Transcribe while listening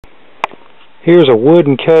Here's a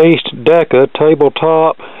wooden cased Decca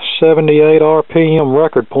tabletop 78 RPM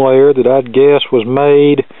record player that I'd guess was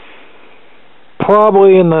made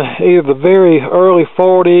probably in either the very early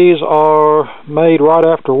 40s or made right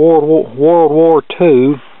after World War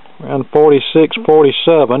II, around 46,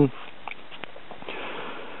 47.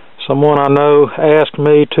 Someone I know asked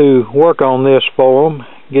me to work on this for them,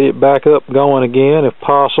 get it back up going again if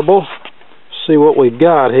possible. See what we've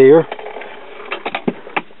got here.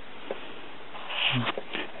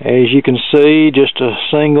 As you can see, just a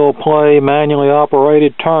single play manually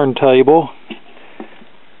operated turntable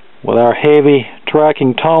with our heavy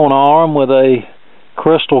tracking tone arm with a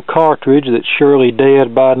crystal cartridge that's surely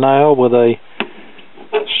dead by now with a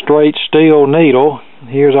straight steel needle.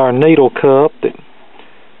 Here's our needle cup that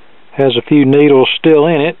has a few needles still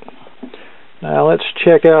in it. Now let's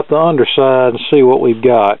check out the underside and see what we've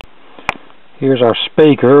got. Here's our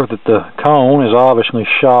speaker that the cone is obviously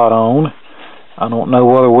shot on. I don't know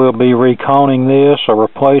whether we'll be reconing this or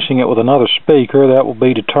replacing it with another speaker. That will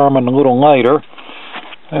be determined a little later.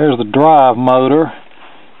 There's the drive motor,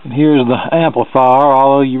 and here's the amplifier,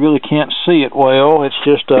 although you really can't see it well. It's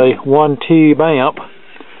just a one tube amp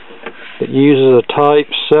that uses a type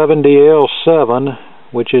 70L7,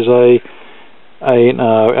 which is a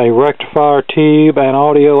rectifier tube and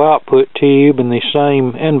audio output tube in the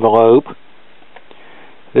same envelope.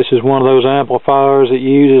 This is one of those amplifiers that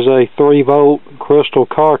uses a 3-volt crystal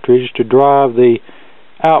cartridge to drive the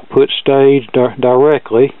output stage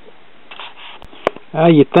directly. Now,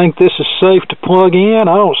 you think this is safe to plug in?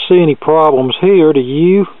 I don't see any problems here, do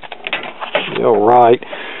you? Alright.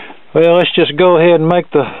 Well, let's just go ahead and let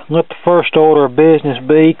the first order of business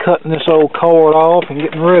be cutting this old cord off and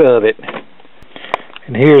getting rid of it.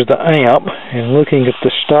 And here's the amp, and looking at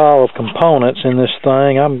the style of components in this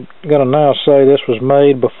thing, I'm going to now say this was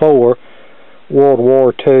made before World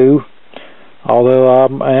War II, although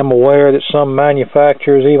I am aware that some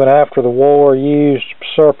manufacturers, even after the war, used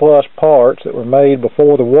surplus parts that were made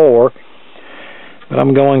before the war. But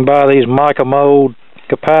I'm going by these Micamold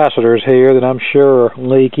capacitors here that I'm sure are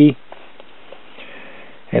leaky.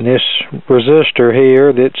 And this resistor here,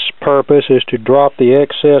 its purpose is to drop the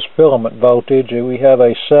excess filament voltage. We have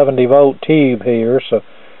a 70-volt tube here, so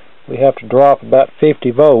we have to drop about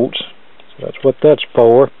 50 volts. So that's what that's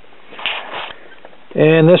for.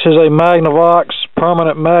 And this is a Magnavox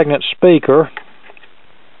permanent magnet speaker.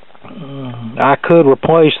 I could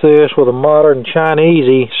replace this with a modern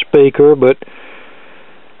Chinese speaker, but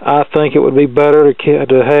I think it would be better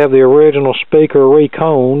to have the original speaker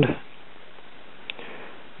reconed.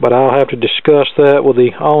 But I'll have to discuss that with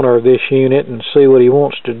the owner of this unit and see what he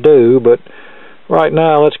wants to do. But right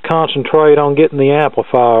now, let's concentrate on getting the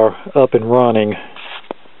amplifier up and running.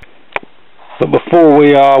 But before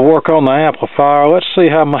we work on the amplifier, let's see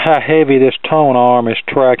how heavy this tone arm is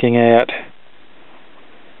tracking at.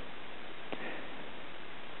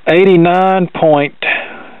 89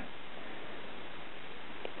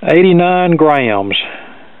 grams.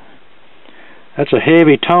 That's a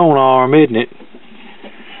heavy tone arm, isn't it?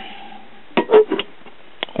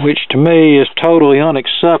 Which to me is totally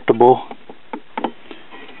unacceptable.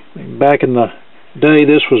 Back in the day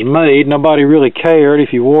this was made, nobody really cared.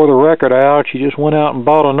 If you wore the record out, you just went out and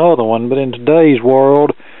bought another one. But in today's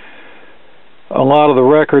world, a lot of the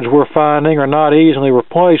records we're finding are not easily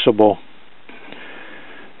replaceable.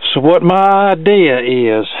 So what my idea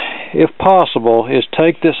is, if possible, is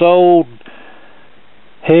take this old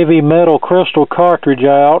heavy metal crystal cartridge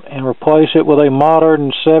out and replace it with a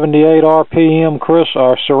modern 78 RPM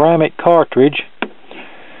ceramic cartridge.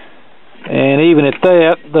 And even at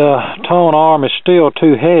that, the tone arm is still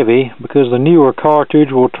too heavy because the newer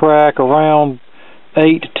cartridge will track around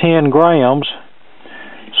 8 to 10 grams.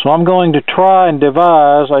 So I'm going to try and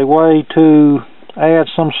devise a way to add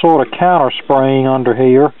some sort of counter spring under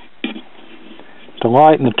here to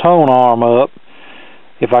lighten the tone arm up.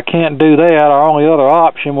 If I can't do that, our only other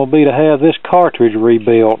option will be to have this cartridge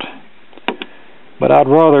rebuilt. But I'd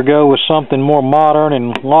rather go with something more modern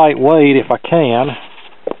and lightweight if I can.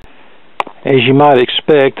 As you might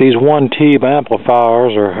expect, these one-tube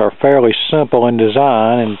amplifiers are fairly simple in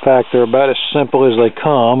design. In fact, they're about as simple as they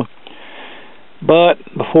come. But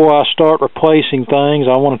before I start replacing things,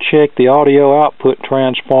 I want to check the audio output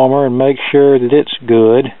transformer and make sure that it's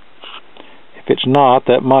good. If it's not,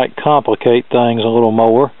 that might complicate things a little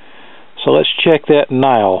more. So let's check that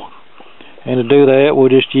now. And to do that, we'll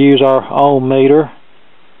just use our ohm meter.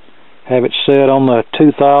 Have it set on the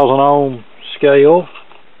 2000 ohm scale.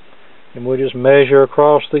 And we'll just measure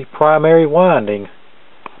across the primary winding.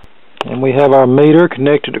 And we have our meter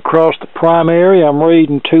connected across the primary. I'm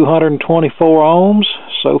reading 224 ohms.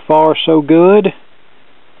 So far, so good.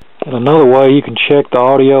 And another way you can check the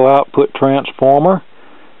audio output transformer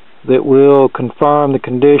that will confirm the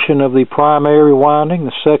condition of the primary winding,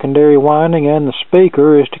 the secondary winding, and the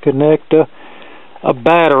speaker is to connect a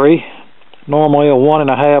battery. Normally a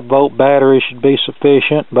 1.5 volt battery should be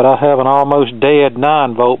sufficient, but I have an almost dead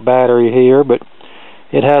 9 volt battery here, but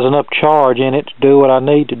it has enough charge in it to do what I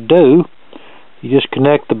need to do. You just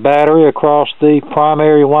connect the battery across the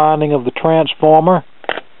primary winding of the transformer,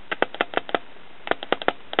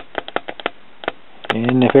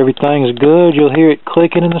 and if everything's good, you'll hear it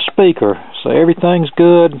clicking in the speaker. So everything's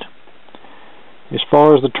good as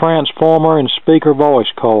far as the transformer and speaker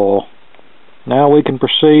voice coil. Now we can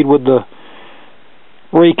proceed with the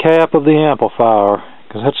recap of the amplifier,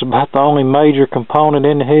 because that's about the only major component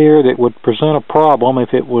in here that would present a problem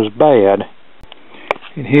if it was bad.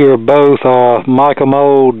 And here are both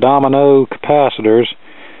Micamold domino capacitors.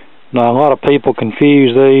 Now a lot of people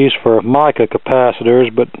confuse these for mica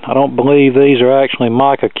capacitors, but I don't believe these are actually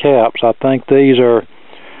mica caps. I think these are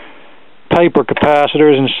paper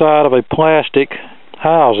capacitors inside of a plastic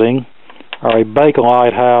housing, or a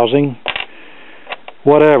Bakelite housing.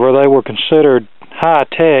 Whatever, they were considered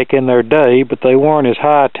high-tech in their day, but they weren't as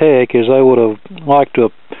high-tech as they would have liked to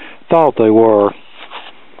have thought they were.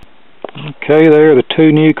 Okay, there are the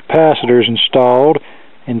two new capacitors installed,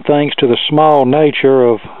 and thanks to the small nature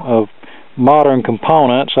of modern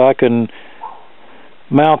components, I can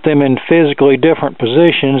mount them in physically different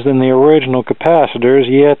positions than the original capacitors,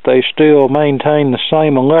 yet they still maintain the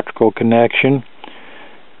same electrical connection.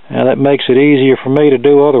 Now that makes it easier for me to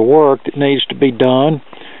do other work that needs to be done.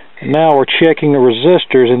 And now we're checking the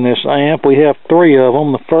resistors in this amp. We have 3 of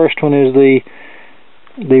them. The first one is the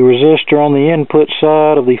resistor on the input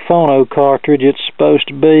side of the phono cartridge. It's supposed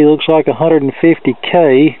to be, looks like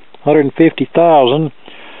 150K, 150,000.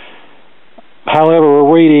 However,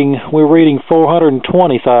 we're reading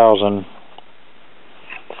 420,000.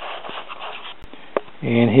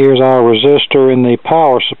 And here's our resistor in the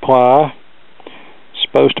power supply. It's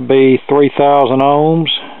supposed to be 3,000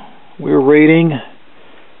 ohms. We're reading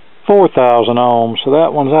 4,000 ohms, so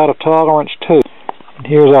that one's out of tolerance too. And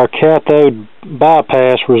here's our cathode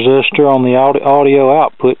bypass resistor on the audio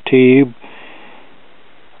output tube.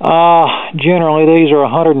 Generally these are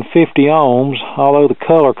 150 ohms, although the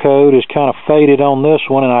color code is kind of faded on this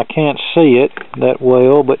one and I can't see it that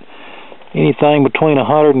well, but anything between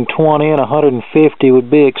 120 and 150 would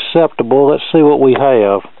be acceptable. Let's see what we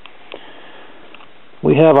have.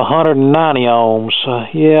 We have 190 ohms.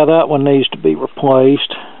 Yeah, that one needs to be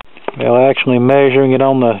replaced. Well, actually measuring it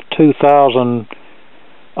on the 2,000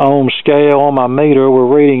 ohm scale on my meter, we're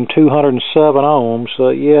reading 207 ohms, so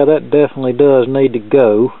yeah, that definitely does need to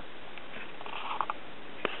go.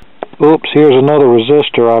 Oops, here's another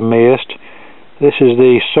resistor I missed. This is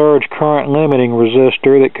the surge current limiting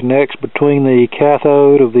resistor that connects between the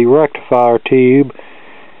cathode of the rectifier tube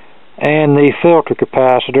and the filter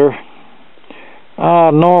capacitor.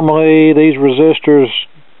 Normally these resistors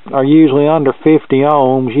are usually under 50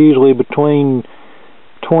 ohms, usually between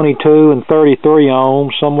 22 and 33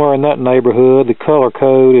 ohms, somewhere in that neighborhood. The color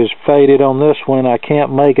code is faded on this one and I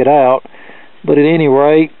can't make it out, but at any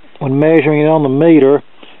rate, when measuring it on the meter,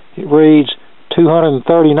 it reads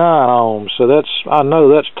 239 ohms, so I know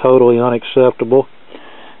that's totally unacceptable,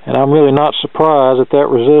 and I'm really not surprised that that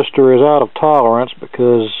resistor is out of tolerance,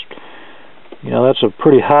 because that's a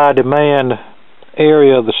pretty high demand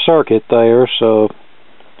area of the circuit there, so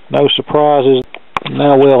no surprises.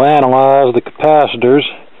 Now we'll analyze the capacitors.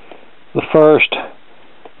 The first,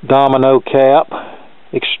 domino cap,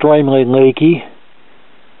 extremely leaky.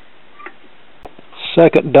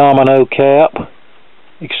 Second domino cap,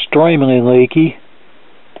 extremely leaky.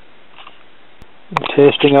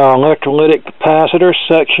 Testing our electrolytic capacitor,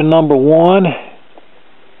 section number 1.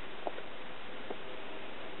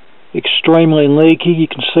 Extremely leaky. You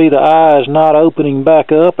can see the eye is not opening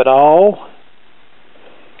back up at all.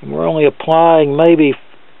 And we're only applying maybe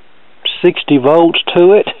 60 volts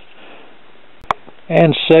to it.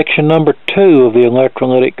 And section number 2 of the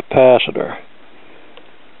electrolytic capacitor,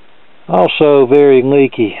 also very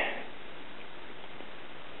leaky.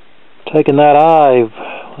 Taking that eye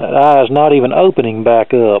is not even opening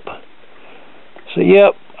back up. So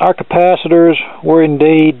yep, our capacitors were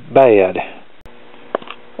indeed bad.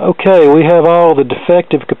 Okay, we have all the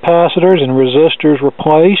defective capacitors and resistors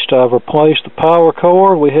replaced. I've replaced the power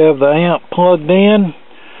cord. We have the amp plugged in,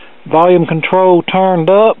 volume control turned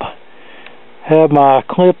up, have my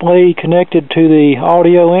clip lead connected to the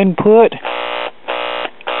audio input,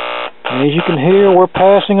 And as you can hear, we're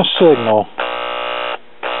passing a signal.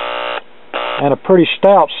 And a pretty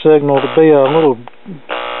stout signal to be a little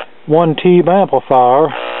one-tube amplifier.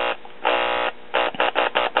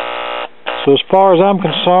 So as far as I'm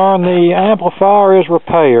concerned, the amplifier is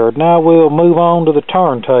repaired. Now we'll move on to the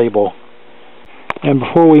turntable. And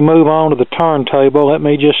before we move on to the turntable, let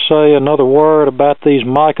me just say another word about these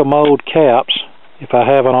Micamold caps, if I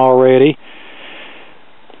haven't already.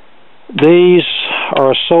 These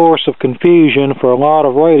are a source of confusion for a lot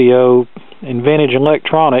of radio and vintage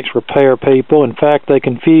electronics repair people. In fact, they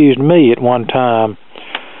confused me at one time.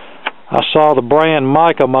 I saw the brand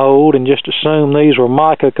Micamold and just assumed these were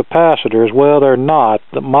mica capacitors. Well, they're not.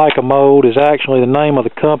 The Micamold is actually the name of the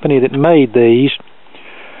company that made these.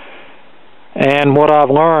 And what I've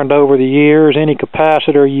learned over the years, any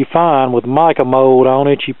capacitor you find with Micamold on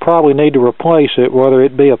it, you probably need to replace it, whether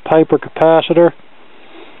it be a paper capacitor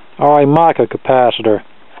or a mica capacitor.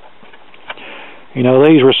 You know,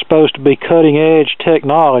 these were supposed to be cutting-edge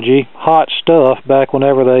technology, hot stuff back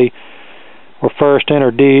whenever they were first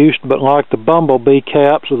introduced, but like the bumblebee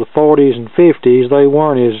caps of the 40s and 50s, they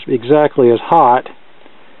weren't exactly as hot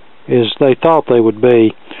as they thought they would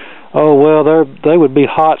be. Oh, well, they would be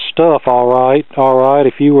hot stuff, all right,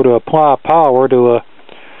 if you were to apply power to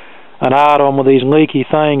an item with these leaky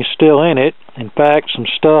things still in it. In fact, some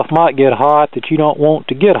stuff might get hot that you don't want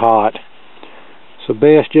to get hot. So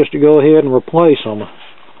best just to go ahead and replace them.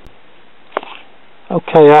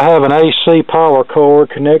 Okay, I have an AC power cord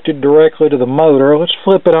connected directly to the motor. Let's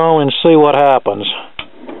flip it on and see what happens.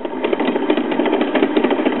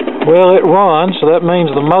 Well, it runs, so that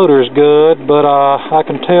means the motor's good, but I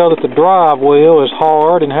can tell that the drive wheel is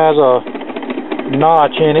hard and has a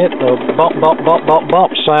notch in it, the bump, bump, bump, bump,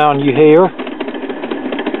 bump sound you hear.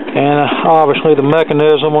 And obviously the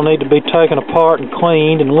mechanism will need to be taken apart and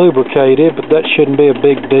cleaned and lubricated, but that shouldn't be a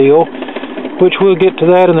big deal, which we'll get to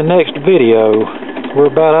that in the next video.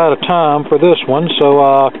 We're about out of time for this one, so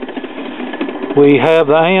we have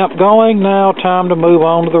the amp going. Now time to move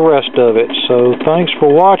on to the rest of it. So thanks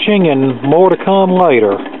for watching, and more to come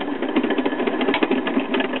later.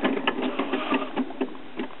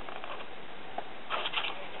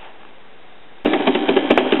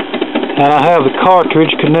 And I have the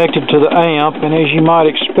cartridge connected to the amp, and as you might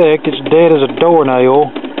expect, it's dead as a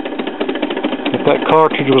doornail. If that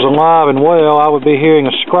cartridge was alive and well, I would be hearing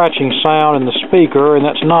a scratching sound in the speaker, and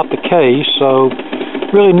that's not the case, so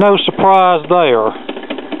really no surprise there.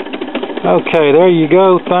 Okay, there you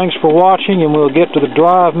go. Thanks for watching, and we'll get to the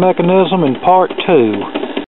drive mechanism in part 2.